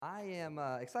I am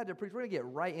excited to preach. We're going to get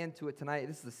right into it tonight.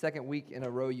 This is the second week in a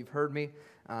row you've heard me.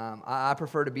 I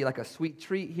prefer to be like a sweet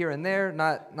treat here and there,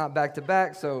 not back to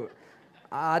back. So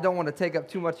I don't want to take up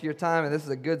too much of your time, and this is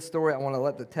a good story. I want to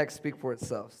let the text speak for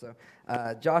itself. So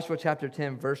Joshua chapter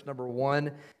 10, verse number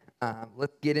 1.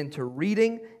 Let's get into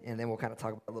reading, and then we'll kind of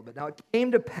talk about it a little bit. Now, it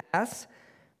came to pass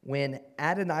when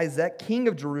Adonizek, king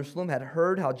of Jerusalem, had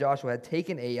heard how Joshua had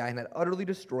taken Ai and had utterly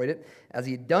destroyed it, as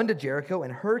he had done to Jericho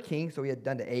and her king, so he had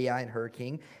done to Ai and her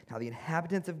king, how the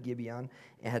inhabitants of Gibeon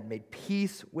and had made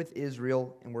peace with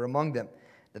Israel and were among them.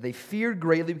 That they feared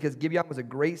greatly because Gibeon was a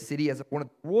great city, as one of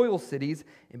the royal cities,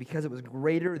 and because it was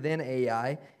greater than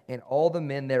Ai, and all the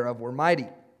men thereof were mighty.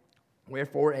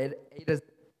 Wherefore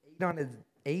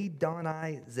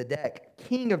Adonizedek,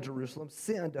 king of Jerusalem,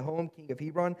 sent unto Hom, king of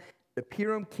Hebron, to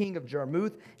Piram, king of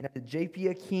Jarmuth, and unto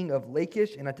Japhia, king of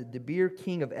Lachish, and unto Debir,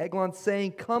 king of Eglon,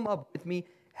 saying, Come up with me,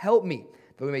 help me,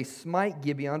 that we may smite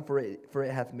Gibeon, for it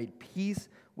hath made peace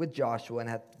with Joshua,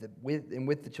 and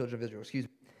with the children of Israel.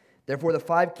 Therefore the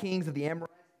 5 kings of the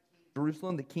Amorites, the king of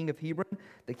Jerusalem, the king of Hebron,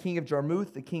 the king of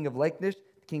Jarmuth, the king of Lachish,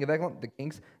 the king of Eglon, the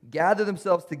kings, gathered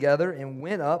themselves together and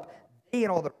went up, they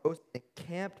and all the host, and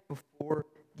camped before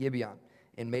Gibeon,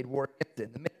 and made war against it.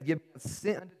 And the men of Gibeon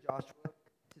sent unto Joshua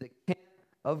to the camp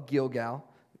of Gilgal.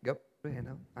 Go ahead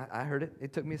now. I heard it.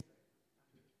 It took me a second.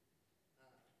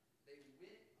 They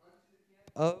went unto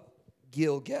the camp of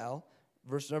Gilgal,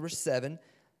 verse number 7.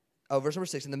 Verse number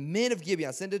 6, and the men of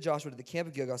Gibeon sent to Joshua to the camp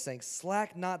of Gilgal, saying,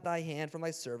 Slack not thy hand from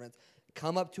thy servants,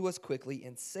 come up to us quickly,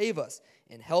 and save us,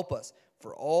 and help us.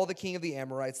 For all the king of the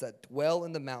Amorites that dwell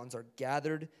in the mountains are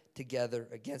gathered together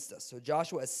against us. So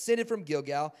Joshua ascended from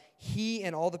Gilgal, he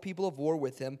and all the people of war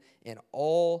with him, and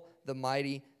all the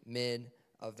mighty men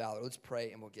of valor. Let's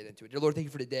pray and we'll get into it. Dear Lord, thank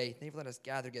you for today. Thank you for letting us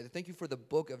gather together. Thank you for the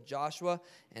book of Joshua,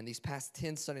 and these past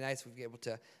 10 Sunday nights we've been able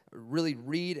to really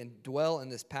read and dwell in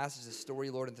this passage, this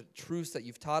story, Lord, and the truths that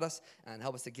you've taught us, and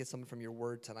help us to get something from your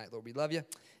word tonight. Lord, we love you.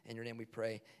 In your name we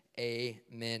pray.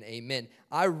 Amen. Amen.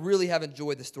 I really have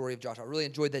enjoyed the story of Joshua. I really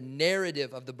enjoyed the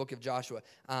narrative of the book of Joshua.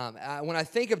 When I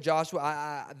think of Joshua,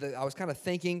 I was kind of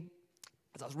thinking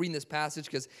as I was reading this passage,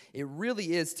 because it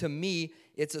really is, to me,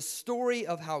 it's a story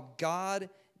of how God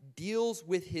deals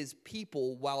with his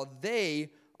people while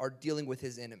they are dealing with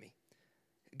his enemy.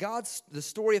 The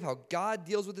story of how God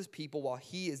deals with his people while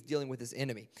he is dealing with his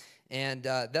enemy. And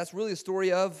that's really the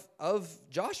story of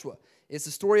Joshua. It's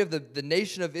the story of the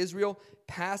nation of Israel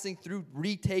passing through,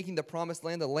 retaking the promised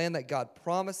land, the land that God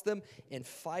promised them, and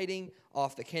fighting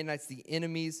off the Canaanites, the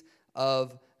enemies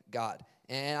of God.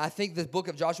 And I think the book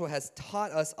of Joshua has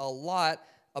taught us a lot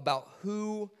about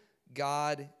who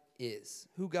God is.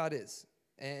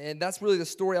 And that's really the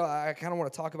story I kind of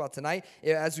want to talk about tonight.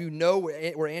 As you know,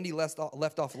 where Andy left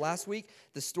off last week,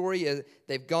 the story is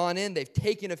they've gone in, they've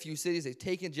taken a few cities, they've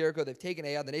taken Jericho, they've taken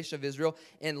Ai, the nation of Israel,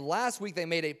 and last week they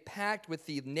made a pact with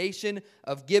the nation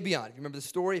of Gibeon. If you remember the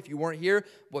story, if you weren't here,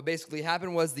 what basically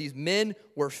happened was these men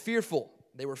were fearful.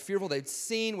 They were fearful. They'd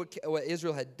seen what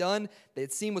Israel had done. They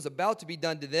had seen was about to be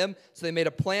done to them. So they made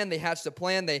a plan. They hatched a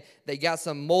plan. They got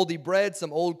some moldy bread,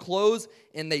 some old clothes,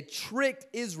 and they tricked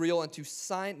Israel into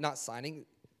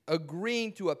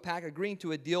agreeing to a pact, agreeing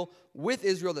to a deal with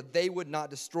Israel that they would not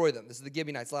destroy them. This is the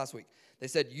Gibeonites last week. They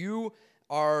said,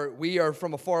 we are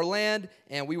from a far land,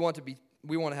 and we want to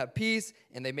have peace,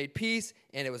 and they made peace,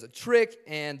 and it was a trick,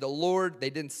 and they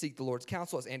didn't seek the Lord's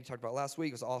counsel, as Andy talked about last week.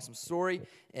 It was an awesome story.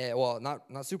 Well,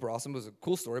 not super awesome. It was a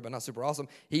cool story, but not super awesome.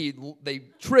 They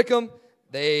trick them.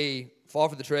 They fall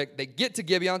for the trick. They get to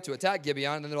Gibeon to attack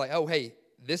Gibeon, and then they're like, oh, hey,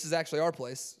 this is actually our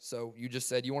place, so you just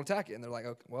said you want to attack it. And they're like,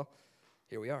 okay, well,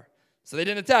 here we are. So they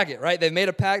didn't attack it, right? They've made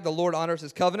a pact. The Lord honors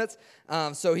his covenants.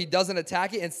 So he doesn't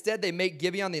attack it. Instead, they make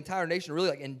Gibeon, the entire nation, really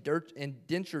like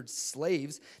indentured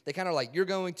slaves. They kind of like, you're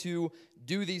going to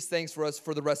do these things for us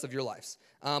for the rest of your lives.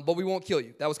 But we won't kill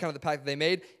you. That was kind of the pact that they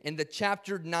made. And the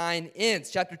chapter 9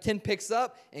 ends. Chapter 10 picks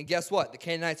up. And guess what? The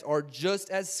Canaanites are just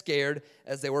as scared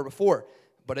as they were before.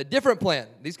 But a different plan.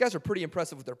 These guys are pretty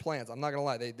impressive with their plans. I'm not going to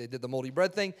lie. They did the moldy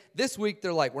bread thing. This week,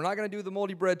 they're like, we're not going to do the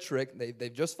moldy bread trick.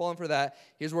 They've just fallen for that.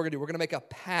 Here's what we're going to do. We're going to make a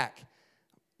pact.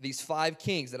 These 5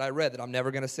 kings that I read that I'm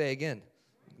never going to say again.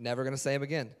 Never going to say them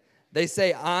again. They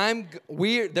say,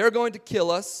 they're going to kill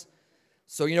us.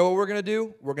 So you know what we're going to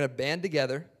do? We're going to band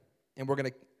together, and we're going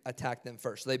to attack them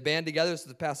first. So they band together. This is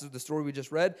the passage of the story we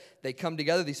just read. They come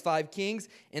together, these 5 kings,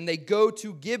 and they go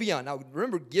to Gibeon. Now,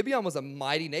 remember, Gibeon was a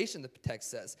mighty nation, the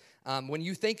text says. When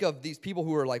you think of these people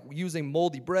who are like using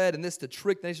moldy bread and this to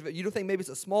trick the nation, you don't think maybe it's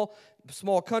a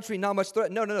small country, not much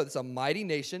threat. No. It's a mighty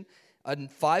nation.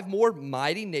 And 5 more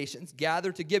mighty nations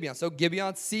gather to Gibeon. So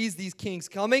Gibeon sees these kings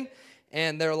coming,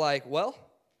 and they're like, well,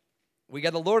 we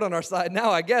got the Lord on our side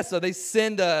now, I guess. So they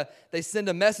send a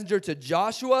messenger to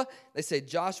Joshua. They say,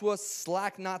 Joshua,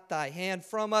 slack not thy hand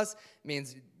from us.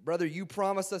 Means, brother, you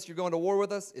promised us you're going to war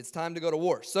with us. It's time to go to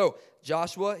war. So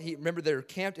Joshua, remember they're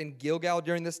camped in Gilgal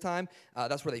during this time.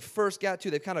 That's where they first got to.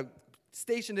 They've kind of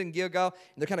stationed in Gilgal,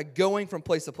 and they're kind of going from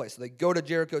place to place. So they go to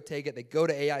Jericho, take it. They go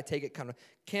to Ai, take it, kind of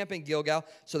camp in Gilgal.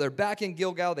 So they're back in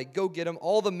Gilgal. They go get them.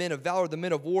 All the men of valor, the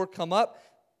men of war come up,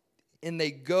 and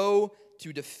they go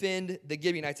to defend the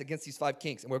Gibeonites against these 5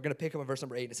 kings. And we're going to pick up in verse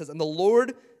number 8. It says, and the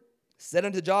Lord said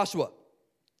unto Joshua,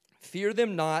 fear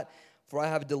them not, for I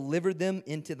have delivered them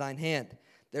into thine hand.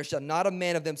 There shall not a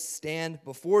man of them stand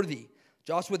before thee.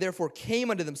 Joshua therefore came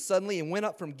unto them suddenly and went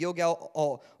up from Gilgal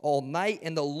all night,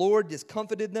 and the Lord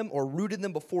discomfited them or routed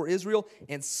them before Israel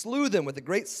and slew them with a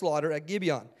great slaughter at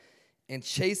Gibeon, and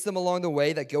chased them along the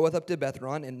way that goeth up to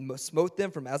Bethron, and smote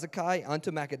them from Azekah unto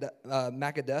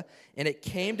Makkedah. And it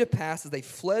came to pass, as they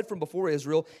fled from before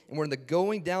Israel, and were in the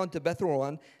going down to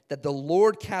Bethhoron, that the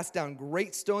Lord cast down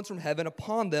great stones from heaven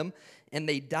upon them, and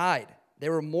they died.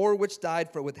 There were more which died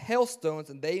with hailstones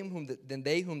than they whom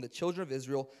the children of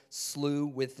Israel slew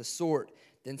with the sword.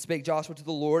 Then spake Joshua to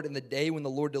the Lord in the day when the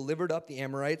Lord delivered up the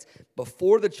Amorites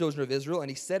before the children of Israel, and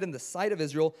he said in the sight of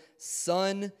Israel,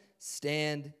 sun,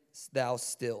 stand thou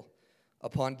still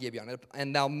upon Gibeon.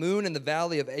 And thou moon in the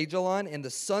valley of Ajalon, and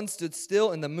the sun stood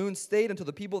still, and the moon stayed until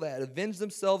the people that had avenged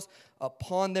themselves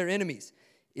upon their enemies.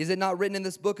 Is it not written in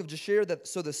this book of Jashir that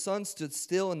so the sun stood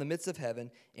still in the midst of heaven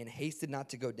and hasted not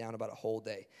to go down about a whole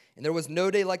day? And there was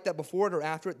no day like that before it or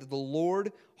after it that the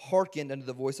Lord hearkened unto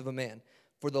the voice of a man.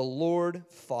 For the Lord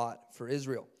fought for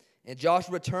Israel. And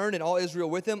Joshua returned and all Israel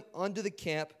with him unto the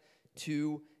camp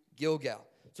to Gilgal.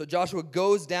 So Joshua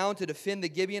goes down to defend the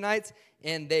Gibeonites,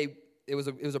 and it was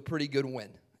a pretty good win.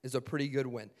 It was a pretty good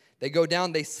win. They go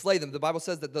down, they slay them. The Bible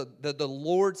says that the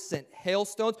Lord sent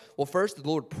hailstones. Well, first, the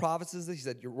Lord prophesies this. He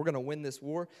said, we're going to win this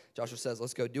war. Joshua says,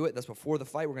 let's go do it. That's before the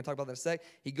fight. We're going to talk about that in a sec.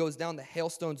 He goes down, the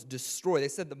hailstones destroy. They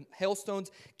said the hailstones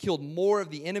killed more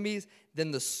of the enemies than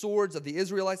the swords of the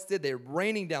Israelites did. They're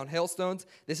raining down hailstones.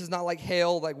 This is not like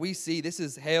hail like we see. This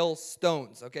is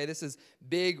hailstones, okay? This is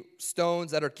big stones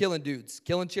that are killing dudes,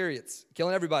 killing chariots,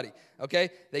 killing everybody,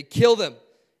 okay? They kill them.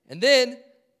 And then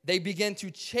they begin to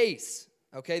chase.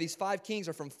 Okay, these 5 kings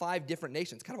are from 5 different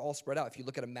nations, kind of all spread out. If you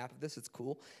look at a map of this, it's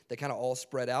cool. They kind of all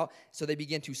spread out. So they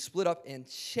begin to split up and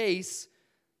chase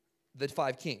the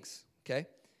 5 kings, okay?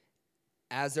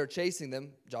 As they're chasing them,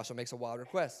 Joshua makes a wild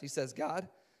request. He says, God,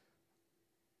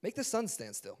 make the sun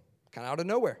stand still, kind of out of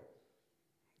nowhere.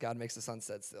 God makes the sun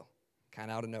stand still,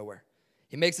 kind of out of nowhere.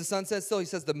 He makes the sun stand still. He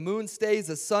says the moon stays,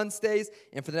 the sun stays,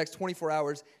 and for the next 24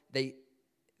 hours, they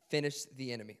finish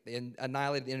the enemy. They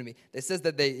annihilate the enemy. It says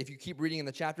that if you keep reading in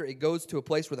the chapter, it goes to a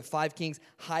place where the 5 kings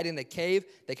hide in a cave.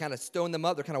 They kind of stone them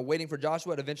up. They're kind of waiting for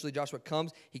Joshua. And eventually Joshua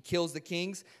comes. He kills the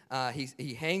kings.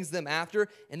 He hangs them after.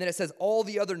 And then it says all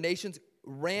the other nations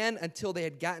ran until they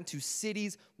had gotten to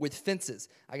cities with fences.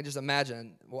 I can just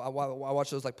imagine. I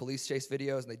watch those like police chase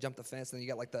videos, and they jump the fence, and then you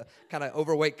got like the kind of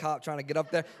overweight cop trying to get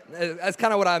up there. That's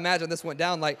kind of what I imagine this went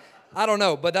down like. I don't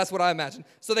know, but that's what I imagine.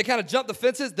 So they kind of jump the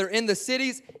fences. They're in the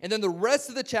cities, and then the rest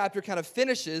of the chapter kind of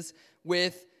finishes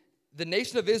with the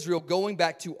nation of Israel going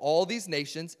back to all these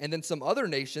nations and then some other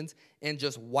nations and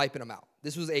just wiping them out.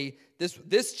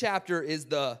 This chapter is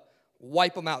the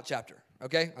wipe them out chapter.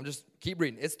 Okay, I'm just keep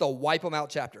reading. It's the wipe them out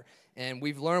chapter. And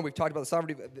we've talked about the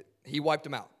sovereignty. He wiped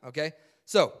them out, okay?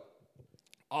 So,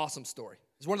 awesome story.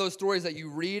 It's one of those stories that you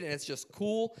read and it's just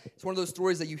cool. It's one of those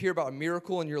stories that you hear about a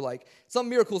miracle and you're like, some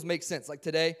miracles make sense. Like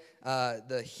today,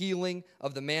 the healing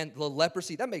of the man, the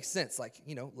leprosy, that makes sense. Like,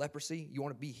 leprosy, you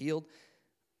want to be healed.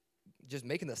 Just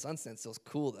making the sun stand still is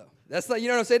cool, though. That's like, you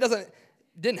know what I'm saying?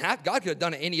 Didn't have, God could have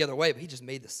done it any other way, but he just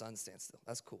made the sun stand still.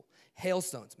 That's cool.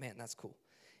 Hailstones, man, that's cool.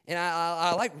 And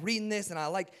I like reading this, and I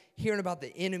like hearing about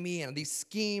the enemy and these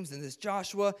schemes and this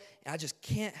Joshua, and I just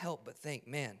can't help but think,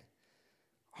 man,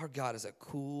 our God is a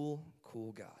cool,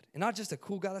 cool God. And not just a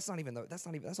cool God, that's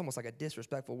almost like a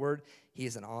disrespectful word. He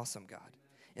is an awesome God.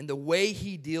 And the way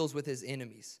he deals with his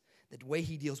enemies, the way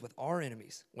he deals with our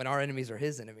enemies, when our enemies are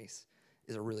his enemies,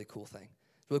 is a really cool thing.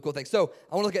 It's a really cool thing. So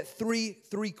I want to look at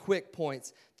three quick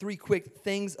points, 3 quick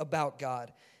things about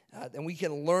God. And we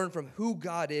can learn from who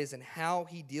God is and how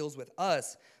he deals with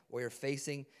us when we're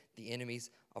facing the enemies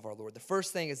of our Lord. The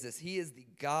first thing is this. He is the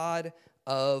God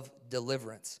of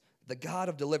deliverance. The God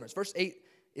of deliverance. Verse 8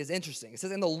 is interesting. It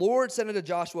says, and the Lord said unto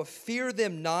Joshua, fear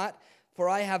them not, for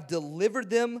I have delivered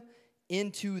them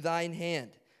into thine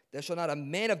hand. There shall not a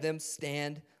man of them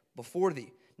stand before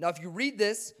thee. Now, if you read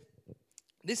this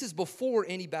is before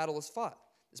any battle is fought.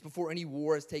 It's before any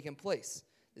war has taken place.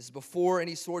 This is before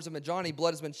any swords have been drawn, any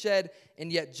blood has been shed,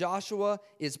 and yet Joshua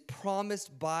is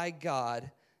promised by God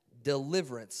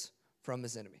deliverance from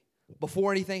his enemy.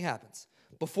 Before anything happens,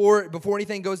 before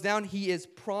anything goes down, he is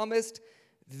promised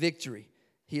victory.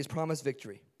 He is promised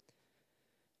victory.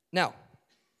 Now,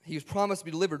 he was promised to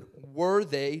be delivered. Were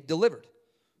they delivered?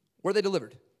 Were they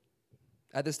delivered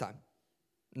at this time?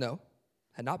 No,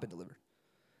 had not been delivered.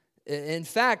 In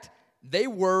fact, they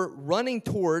were running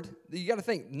toward, you got to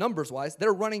think, numbers-wise,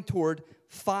 they're running toward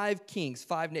 5 kings,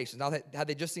 5 nations. Now, had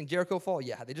they just seen Jericho fall?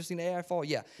 Yeah. Had they just seen Ai fall?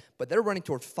 Yeah. But they're running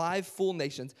toward 5 full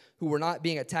nations who were not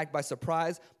being attacked by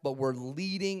surprise, but were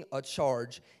leading a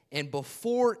charge. And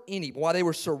while they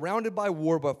were surrounded by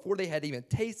war, before they had even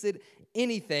tasted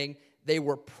anything, they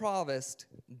were promised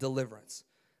deliverance.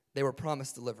 They were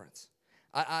promised deliverance.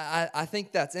 I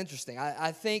think that's interesting.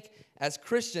 I think as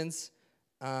Christians,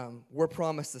 we're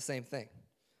promised the same thing.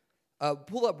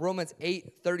 Pull up Romans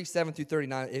 8:37 through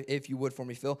 39, if you would for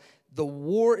me, Phil. The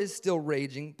war is still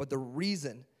raging, but the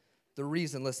reason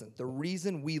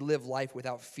we live life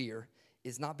without fear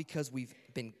is not because we've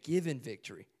been given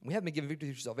victory. We haven't been given victory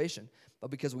through salvation, but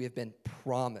because we have been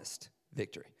promised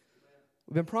victory.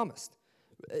 We've been promised.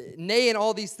 Nay, in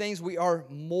all these things, we are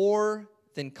more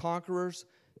than conquerors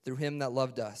through him that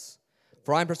loved us.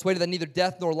 For I am persuaded that neither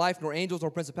death, nor life, nor angels, nor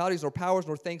principalities, nor powers,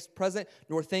 nor things present,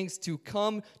 nor things to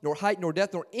come, nor height, nor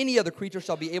depth, nor any other creature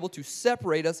shall be able to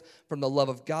separate us from the love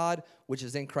of God, which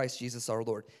is in Christ Jesus our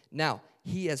Lord. Now,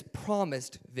 he has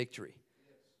promised victory,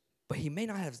 but he may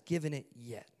not have given it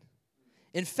yet.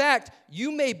 In fact,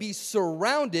 you may be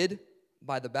surrounded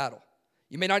by the battle.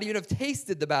 You may not even have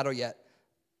tasted the battle yet,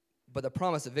 but the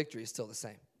promise of victory is still the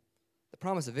same. The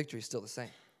promise of victory is still the same.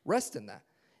 Rest in that.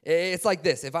 It's like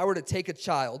this. If I were to take a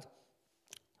child,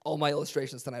 all my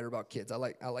illustrations tonight are about kids. I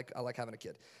like having a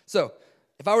kid. So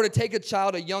if I were to take a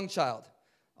child, a young child,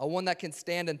 one that can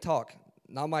stand and talk,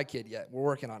 not my kid yet. We're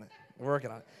working on it.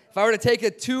 If I were to take a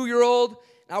 2-year-old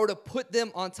and I were to put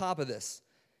them on top of this,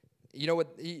 you know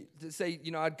what? Say,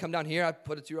 I'd come down here, I'd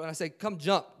put a 2-year-old, and I say, come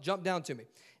jump down to me.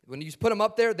 When you put them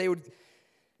up there, they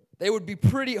would be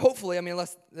pretty, hopefully,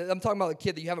 unless, I'm talking about a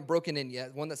kid that you haven't broken in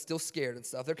yet, one that's still scared and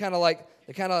stuff. I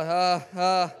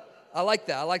like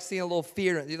that. I like seeing a little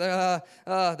fear.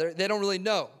 They don't really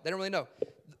know.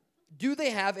 Do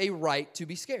they have a right to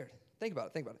be scared? Think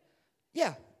about it.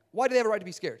 Yeah. Why do they have a right to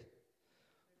be scared?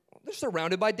 Well, they're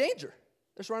surrounded by danger.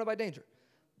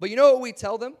 But you know what we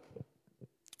tell them?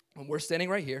 When we're standing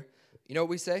right here, you know what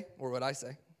we say, or what I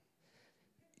say?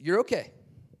 You're okay.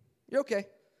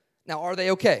 Now, are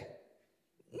they okay?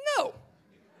 No.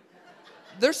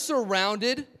 They're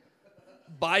surrounded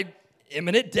by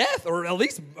imminent death, or at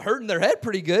least hurting their head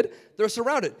pretty good. They're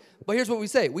surrounded. But here's what we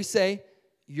say. We say,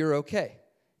 you're okay.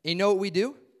 And you know what we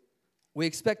do? We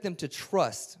expect them to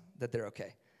trust that they're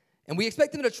okay. And we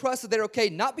expect them to trust that they're okay,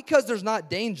 not because there's not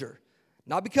danger,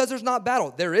 not because there's not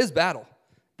battle. There is battle.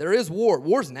 There is war.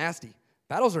 War's nasty.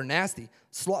 Battles are nasty.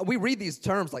 We read these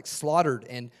terms like slaughtered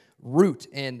and root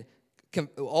and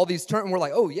all these terms, and we're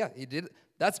like, oh, yeah, he did it.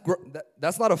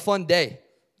 That's not a fun day,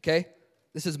 okay?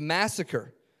 This is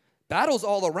massacre. Battle's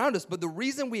all around us, but the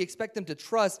reason we expect them to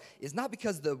trust is not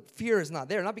because the fear is not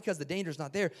there, not because the danger is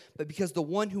not there, but because the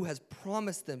one who has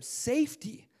promised them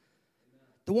safety,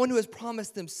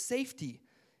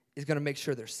 is going to make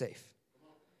sure they're safe.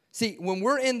 See, when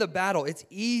we're in the battle, it's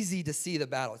easy to see the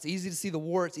battle. It's easy to see the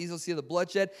war. It's easy to see the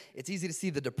bloodshed. It's easy to see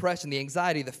the depression, the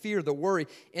anxiety, the fear, the worry.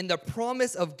 And the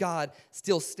promise of God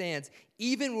still stands.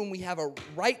 Even when we have a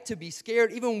right to be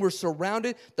scared, even when we're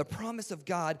surrounded, the promise of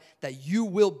God that you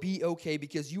will be okay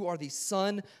because you are the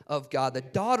son of God, the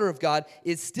daughter of God,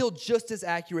 is still just as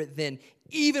accurate then,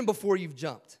 even before you've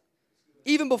jumped.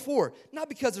 Even before. Not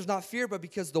because there's not fear, but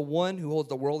because the one who holds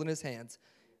the world in his hands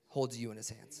holds you in his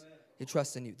hands. He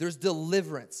trusts in you. There's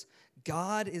deliverance.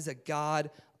 God is a God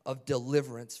of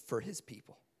deliverance for his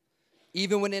people.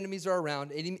 Even when enemies are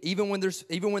around, even when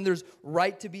there's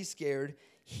right to be scared,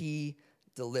 he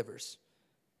delivers.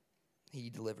 He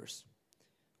delivers.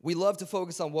 We love to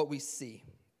focus on what we see.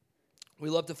 We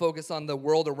love to focus on the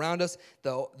world around us.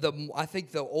 I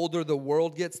think the older the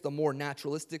world gets, the more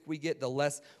naturalistic we get, the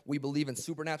less we believe in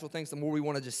supernatural things, the more we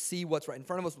want to just see what's right in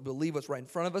front of us, we believe what's right in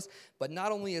front of us. But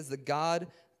not only is God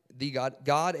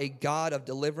a God of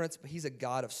deliverance, but he's a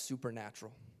God of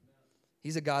supernatural.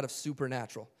 He's a God of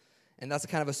supernatural. And that's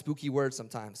kind of a spooky word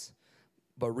sometimes.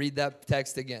 But read that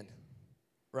text again,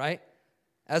 right?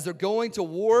 As they're going to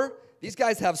war, these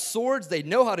guys have swords. They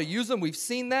know how to use them. We've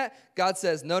seen that. God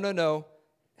says, no,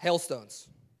 hailstones.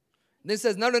 And then he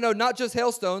says, no, not just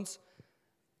hailstones.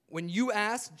 when you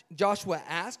ask, Joshua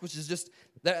asked, which is just,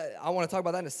 I want to talk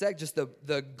about that in a sec, just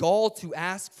the gall to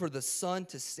ask for the sun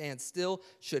to stand still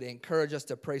should encourage us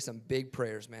to pray some big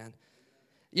prayers, man.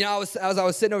 You know, as I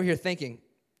was sitting over here thinking,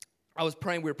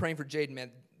 we were praying for Jaden,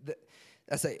 man.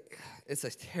 It's a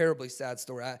terribly sad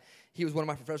story. He was one of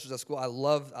my professors at school. I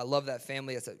love that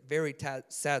family. It's a very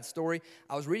sad story.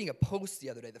 I was reading a post the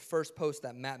other day, the first post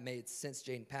that Matt made since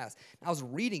Jaden passed. And I was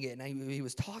reading it, and he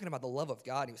was talking about the love of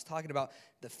God. He was talking about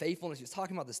the faithfulness. He was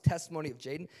talking about this testimony of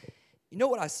Jaden. You know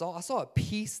what I saw? I saw a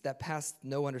peace that passed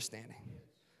no understanding.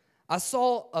 I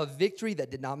saw a victory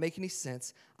that did not make any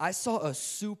sense. I saw a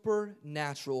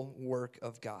supernatural work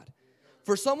of God.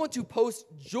 For someone to post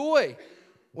joy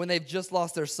when they've just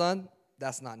lost their son,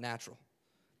 that's not natural.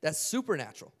 That's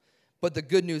supernatural. But the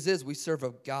good news is we serve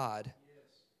a God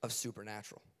of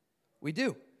supernatural. We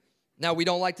do. Now, we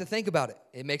don't like to think about it.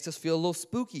 It makes us feel a little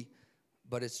spooky,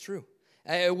 but it's true.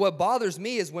 And what bothers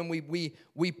me is when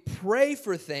we pray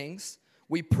for things,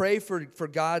 we pray for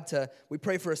God to, we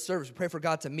pray for a service, we pray for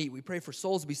God to meet, we pray for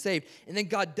souls to be saved, and then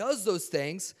God does those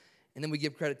things, and then we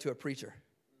give credit to a preacher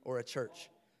or a church.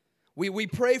 We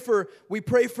pray for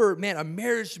man, a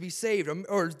marriage to be saved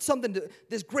or something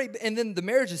this great, and then the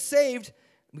marriage is saved.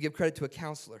 We give credit to a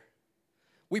counselor.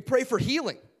 We pray for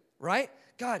healing, right?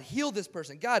 God, heal this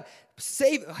person. God,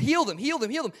 heal them.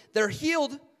 They're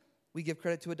healed. We give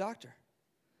credit to a doctor.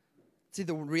 See,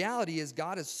 the reality is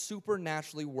God is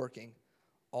supernaturally working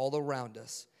all around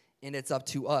us, and it's up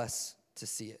to us to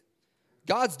see it.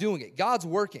 God's doing it. God's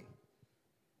working.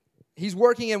 He's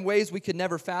working in ways we could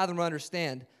never fathom or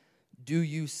understand. Do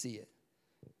you see it?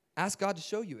 Ask God to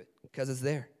show you it because it's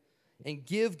there. And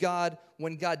give God,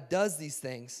 when God does these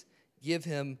things, give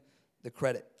him the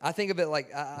credit. I think of it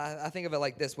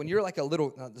like this. When you're like a little,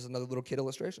 this is another little kid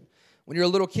illustration. When you're a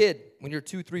little kid, when you're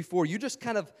 2, 3, 4, you just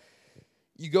kind of,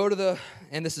 you go to the,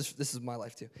 and this is my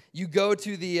life too. You go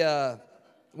to the,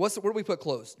 where do we put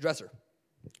clothes? Dresser,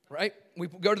 right? We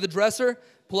go to the dresser,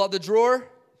 pull out the drawer,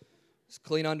 it's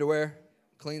clean underwear,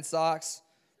 clean socks.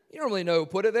 You don't really know who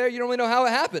put it there. You don't really know how it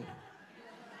happened.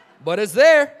 But it's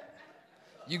there.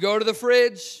 You go to the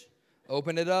fridge,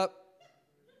 open it up,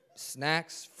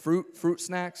 snacks, fruit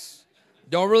snacks.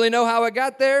 Don't really know how it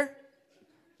got there,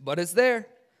 but it's there.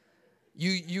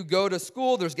 You go to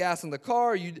school, there's gas in the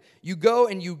car. You go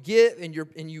and you give and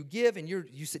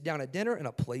you sit down at dinner and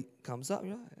a plate comes up.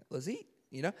 You're like, let's eat.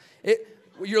 You know,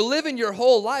 you're living your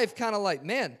whole life kind of like,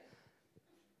 man,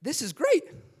 this is great.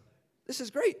 This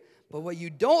is great. But what you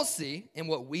don't see, and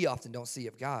what we often don't see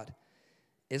of God,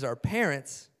 is our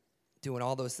parents doing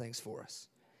all those things for us.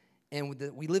 And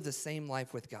we live the same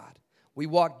life with God. We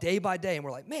walk day by day, and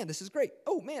we're like, man, this is great.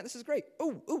 Oh, man, this is great.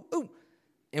 Oh.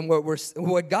 And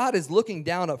what God is looking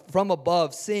down from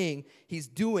above, seeing he's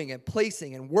doing and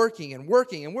placing and working, and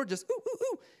we're just,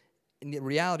 ooh. And in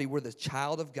reality, we're the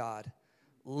child of God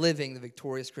living the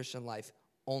victorious Christian life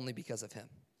only because of him.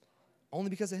 Only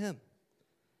because of him.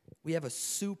 We have a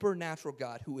supernatural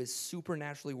God who is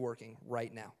supernaturally working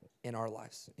right now in our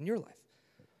lives, in your life.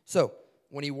 So,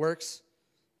 when he works,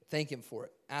 thank him for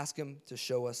it. Ask him to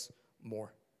show us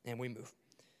more, and we move.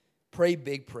 Pray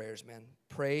big prayers, man.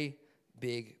 Pray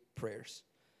big prayers.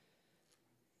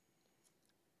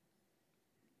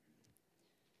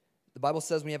 The Bible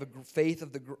says when you have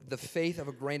the faith of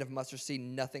a grain of mustard seed,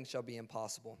 nothing shall be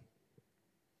impossible.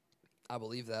 I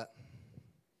believe that.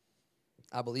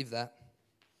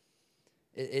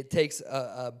 It takes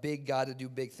a big God to do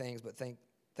big things, but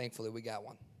thankfully we got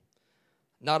one.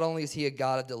 Not only is he a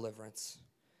God of deliverance,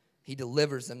 he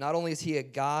delivers them. Not only is he a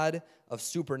God of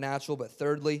supernatural, but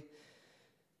thirdly,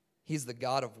 he's the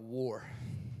God of war.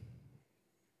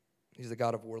 He's the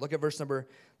God of war. Look at verse number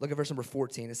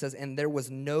 14. It says, "And there was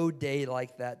no day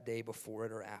like that day before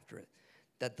it or after it,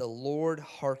 that the Lord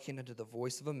hearkened unto the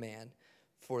voice of a man,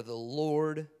 for the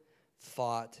Lord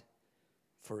fought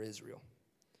for Israel."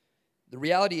 The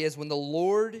reality is when the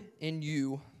Lord and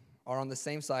you are on the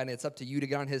same side, and it's up to you to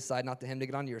get on his side, not to him to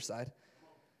get on your side.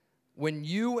 When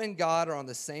you and God are on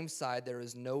the same side, there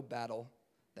is no battle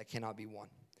that cannot be won.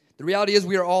 The reality is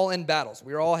we are all in battles.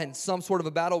 We are all in some sort of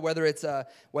a battle, whether it's a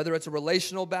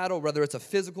relational battle, whether it's a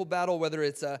physical battle, whether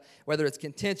it's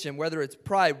contention, whether it's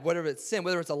pride, whether it's sin,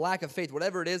 whether it's a lack of faith,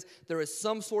 whatever it is, there is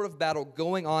some sort of battle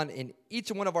going on in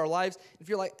each one of our lives. If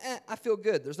you're like, I feel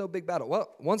good, there's no big battle.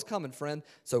 Well, one's coming, friend,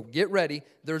 so get ready.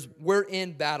 We're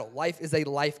in battle. Life is a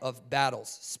life of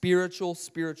battles,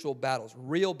 spiritual battles,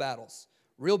 real battles.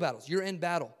 You're in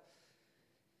battle,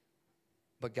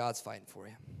 but God's fighting for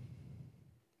you.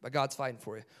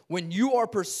 When you are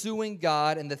pursuing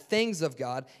God and the things of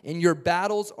God and your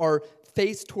battles are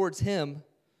faced towards him,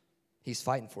 he's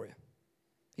fighting for you.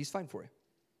 He's fighting for you.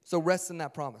 So rest in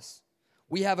that promise.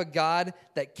 We have a God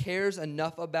that cares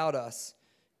enough about us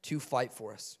to fight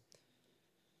for us.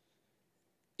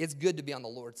 It's good to be on the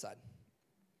Lord's side.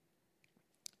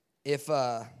 If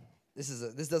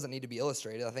this doesn't need to be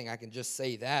illustrated, I think I can just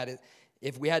say that.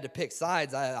 If we had to pick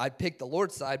sides, I'd pick the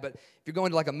Lord's side. But if you're going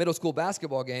to like a middle school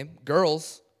basketball game,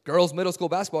 girls middle school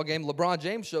basketball game, LeBron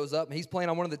James shows up and he's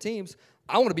playing on one of the teams,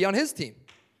 I want to be on his team,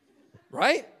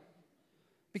 right?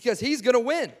 Because he's going to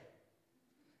win.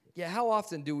 Yeah, how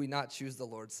often do we not choose the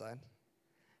Lord's side?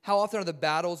 How often are the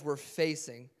battles we're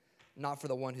facing not for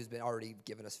the one who's been already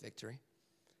given us victory?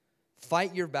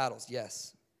 Fight your battles,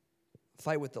 yes.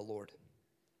 Fight with the Lord.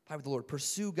 Fight with the Lord.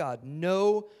 Pursue God.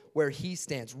 Know where he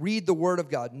stands. Read the word of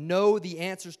God. Know the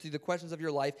answers to the questions of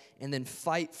your life, and then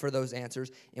fight for those answers.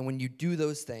 And when you do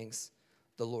those things,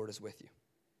 the Lord is with you.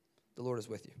 The Lord is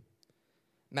with you.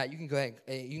 Matt, you can go ahead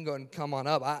and come on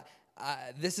up.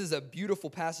 This is a beautiful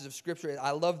passage of Scripture.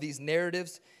 I love these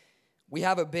narratives. We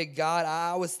have a big God.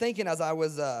 I was thinking as I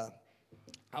was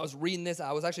reading this,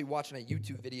 I was actually watching a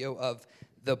YouTube video of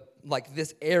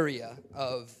this area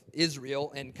of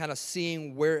Israel and kind of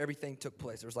seeing where everything took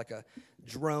place. There was like a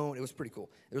drone. It was pretty cool.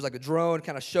 There was like a drone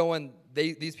kind of showing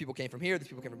these people came from here, these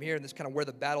people came from here, and this is kind of where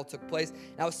the battle took place.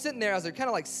 And I was sitting there as they're kind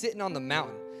of like sitting on the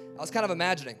mountain. I was kind of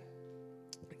imagining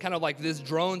kind of like this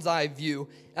drone's eye view.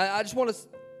 And I just want to,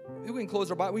 we can close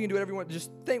our Bible. We can do whatever you want.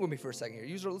 Just think with me for a second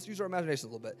here. Let's use our imagination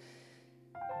a little bit.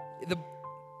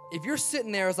 If you're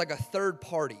sitting there as like a third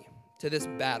party to this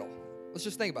battle, let's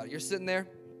just think about it. You're sitting there.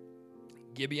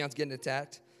 Gibeon's getting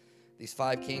attacked. These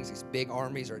 5 kings, these big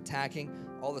armies are attacking.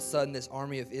 All of a sudden, this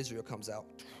army of Israel comes out.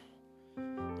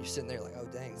 You're sitting there like, oh,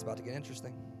 dang, it's about to get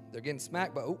interesting. They're getting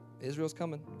smacked, but, Israel's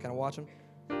coming. Kind of watch them.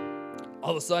 All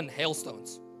of a sudden,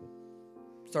 hailstones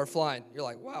start flying. You're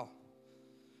like, wow.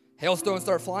 Hailstones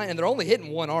start flying, and they're only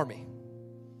hitting one army.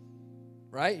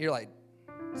 Right? You're like,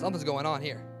 something's going on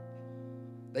here.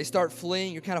 They start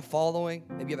fleeing. You're kind of following.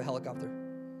 Maybe you have a helicopter.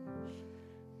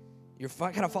 You're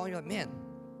kind of following. You're like, man,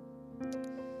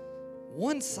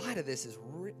 one side of this is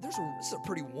this is a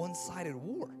pretty one-sided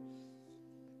war.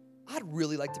 I'd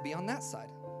really like to be on that side,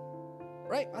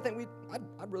 right?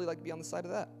 I'd really like to be on the side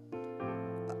of that.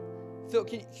 Phil,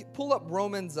 can you pull up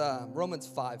Romans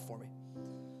 5 for me?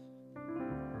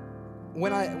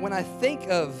 When I think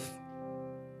of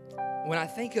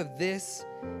this,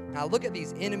 and I look at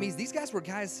these enemies. These guys were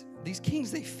guys. These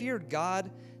kings, they feared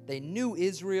God. They knew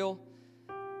Israel.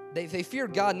 They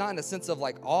feared God not in a sense of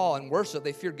like awe and worship.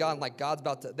 They feared God like God's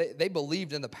about to. They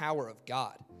believed in the power of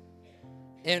God.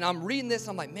 And I'm reading this.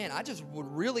 I'm like, man, I just would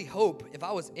really hope if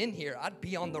I was in here, I'd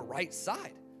be on the right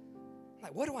side. I'm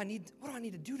like, what do I need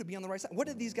to do to be on the right side? What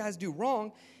did these guys do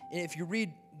wrong? And if you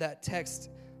read that text,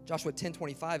 Joshua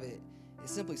 10:25, it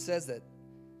simply says that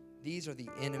these are the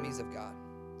enemies of God.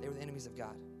 They were the enemies of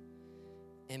God.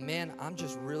 And man, I'm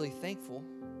just really thankful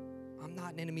I'm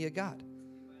not an enemy of God.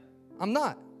 I'm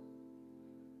not.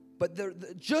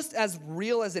 But just as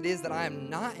real as it is that I am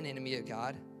not an enemy of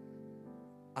God,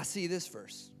 I see this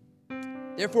verse.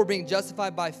 Therefore, being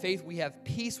justified by faith, we have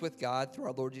peace with God through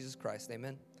our Lord Jesus Christ.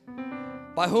 Amen.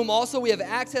 By whom also we have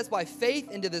access by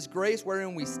faith into this grace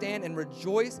wherein we stand and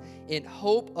rejoice in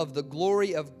hope of the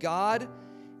glory of God.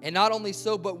 And not only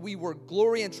so, but we were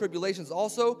glory in tribulations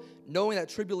also, knowing that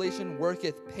tribulation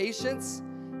worketh patience,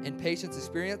 and patience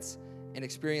experience, and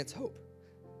experience hope.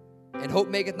 And hope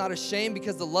maketh not ashamed,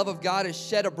 because the love of God is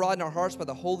shed abroad in our hearts by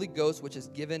the Holy Ghost, which is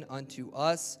given unto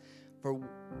us. For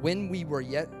when we were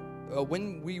yet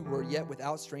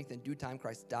without strength, in due time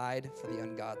Christ died for the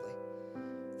ungodly.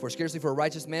 For scarcely for a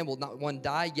righteous man will not one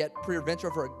die, yet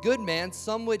peradventure for a good man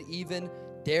some would even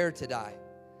dare to die.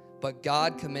 But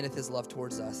God commendeth his love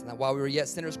towards us, and that while we were yet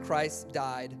sinners, Christ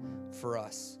died for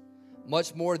us.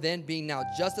 Much more then, being now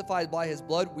justified by his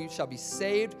blood, we shall be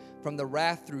saved from the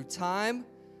wrath through time.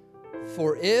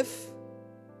 For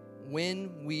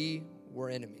when we were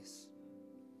enemies.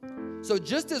 So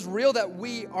just as real that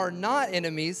we are not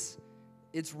enemies,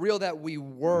 it's real that we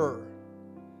were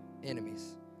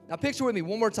enemies. Now picture with me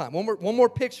one more time. One more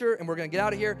picture, and we're going to get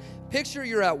out of here. Picture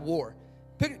you're at war.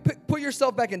 Put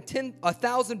yourself back in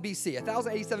 1000 BC,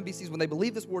 1087 BC is when they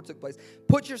believe this war took place.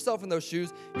 Put yourself in those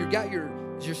shoes. You got your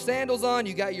sandals on.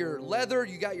 You got your leather.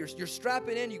 You're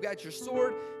strapping in. You got your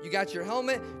sword. You got your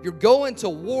helmet. You're going to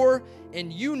war,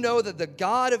 and you know that the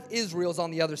God of Israel is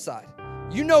on the other side.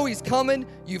 You know he's coming.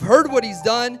 You've heard what he's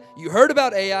done. You heard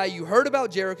about Ai. You heard about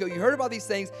Jericho. You heard about these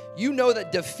things. You know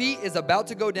that defeat is about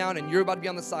to go down, and you're about to be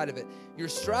on the side of it. You're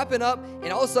strapping up,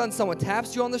 and all of a sudden someone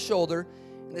taps you on the shoulder,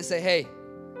 and they say, hey,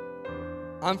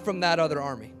 I'm from that other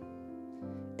army.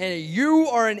 And you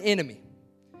are an enemy.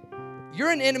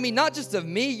 You're an enemy not just of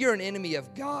me, you're an enemy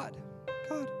of God.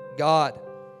 God.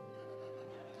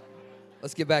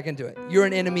 Let's get back into it. You're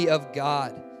an enemy of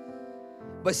God.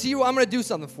 But see, I'm going to do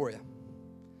something for you.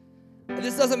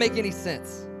 This doesn't make any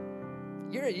sense.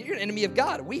 You're an enemy of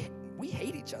God. We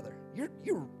hate each other.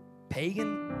 You're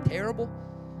pagan, terrible.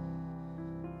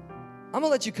 I'm going to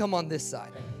let you come on this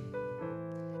side.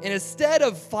 And instead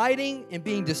of fighting and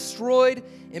being destroyed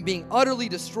and being utterly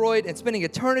destroyed and spending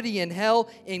eternity in hell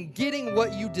and getting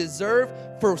what you deserve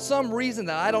for some reason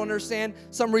that I don't understand,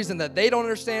 some reason that they don't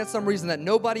understand, some reason that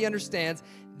nobody understands,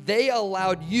 they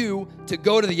allowed you to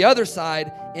go to the other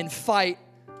side and fight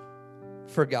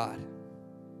for God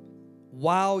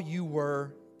while you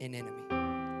were an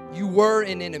enemy. You were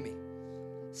an enemy.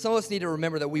 Some of us need to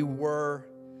remember that we were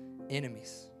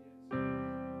enemies.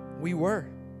 We were.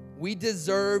 We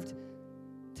deserved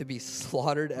to be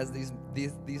slaughtered as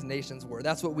these nations were.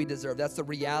 That's what we deserve. That's the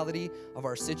reality of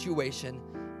our situation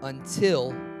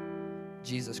until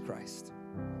Jesus Christ.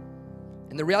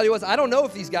 And the reality was, I don't know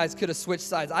if these guys could have switched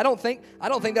sides. I don't think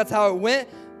that's how it went,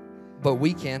 but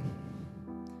we can.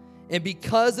 And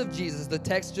because of Jesus, the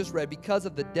text just read, because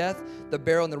of the death, the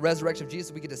burial, and the resurrection of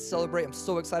Jesus, we get to celebrate. I'm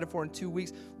so excited for in 2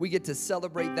 weeks. We get to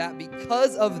celebrate that.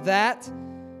 Because of that,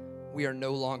 we are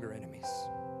no longer enemies.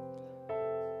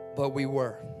 But we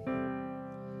were.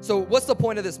 So what's the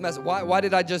point of this message? Why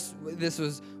did I just, this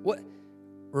was, what?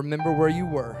 Remember where you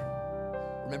were.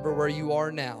 Remember where you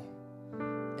are now.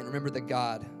 And remember the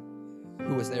God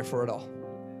who was there for it all.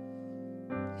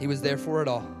 He was there for it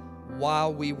all.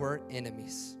 While we were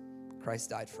enemies, Christ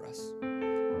died for us.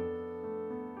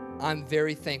 I'm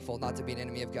very thankful not to be an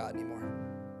enemy of God anymore.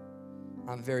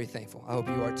 I'm very thankful. I hope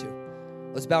you are too.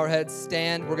 Let's bow our heads,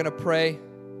 stand. We're going to pray.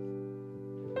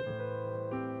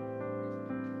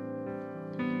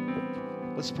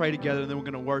 Let's pray together, and then we're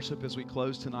going to worship as we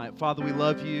close tonight. Father, we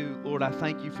love you. Lord, I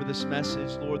thank you for this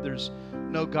message. Lord, there's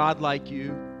no God like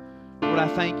you. Lord, I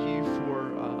thank you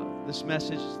for this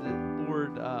message that,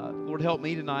 Lord, help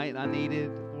me tonight, and I need it.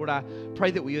 Lord, I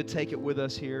pray that we would take it with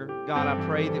us here. God, I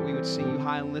pray that we would see you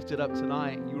high and lifted up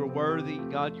tonight. You are worthy.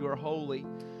 God, you are holy.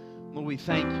 Lord, we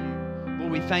thank you.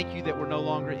 Lord, we thank you that we're no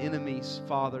longer enemies,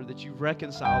 Father, that you've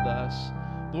reconciled us.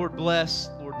 Lord, bless,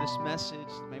 Lord, this message.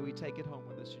 May we take it home with us.